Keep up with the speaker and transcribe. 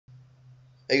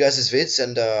Hey guys, it's Vids,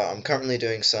 and I'm currently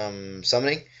doing some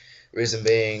summoning. Reason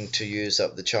being to use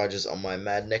up the charges on my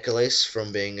Mad Necklace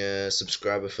from being a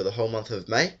subscriber for the whole month of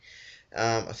May.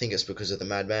 I think it's because of the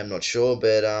Madman, I'm not sure,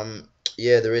 but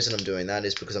yeah, the reason I'm doing that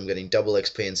is because I'm getting double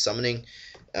XP in summoning,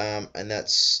 and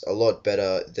that's a lot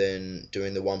better than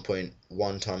doing the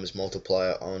 1.1 times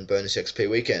multiplier on bonus XP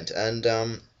weekend. And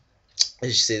as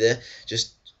you see there,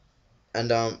 just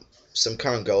and some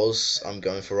current goals I'm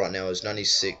going for right now is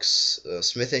 96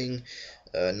 smithing,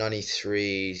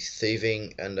 93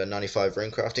 thieving, and 95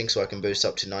 rune crafting, so I can boost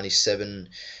up to 97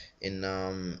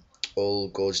 in all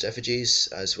gorged effigies,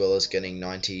 as well as getting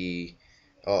 90.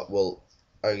 Well,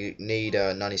 I need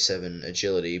 97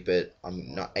 agility, but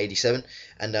I'm not 87,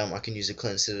 and I can use a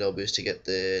cleanse citadel boost to get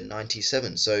the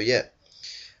 97. So yeah,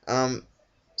 um,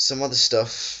 some other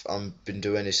stuff I've been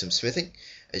doing is some smithing.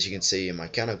 As you can see in my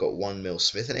account, I've got 1 mil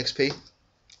smithing XP.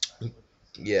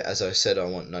 Yeah, as I said, I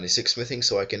want 96 smithing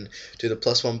so I can do the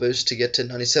 +1 boost to get to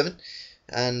 97.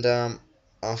 And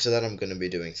after that, I'm going to be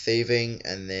doing thieving,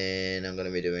 and then I'm going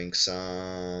to be doing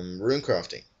some rune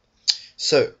crafting.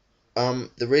 So,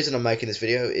 the reason I'm making this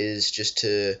video is just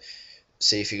to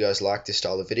see if you guys like this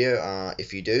style of video.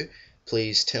 If you do,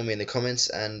 please tell me in the comments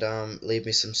and leave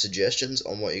me some suggestions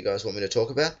on what you guys want me to talk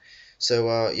about.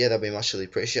 So yeah, that'd be muchly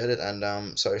appreciated.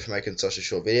 And sorry for making such a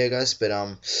short video, guys, but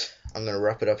I'm gonna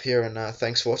wrap it up here. And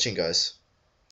thanks for watching, guys.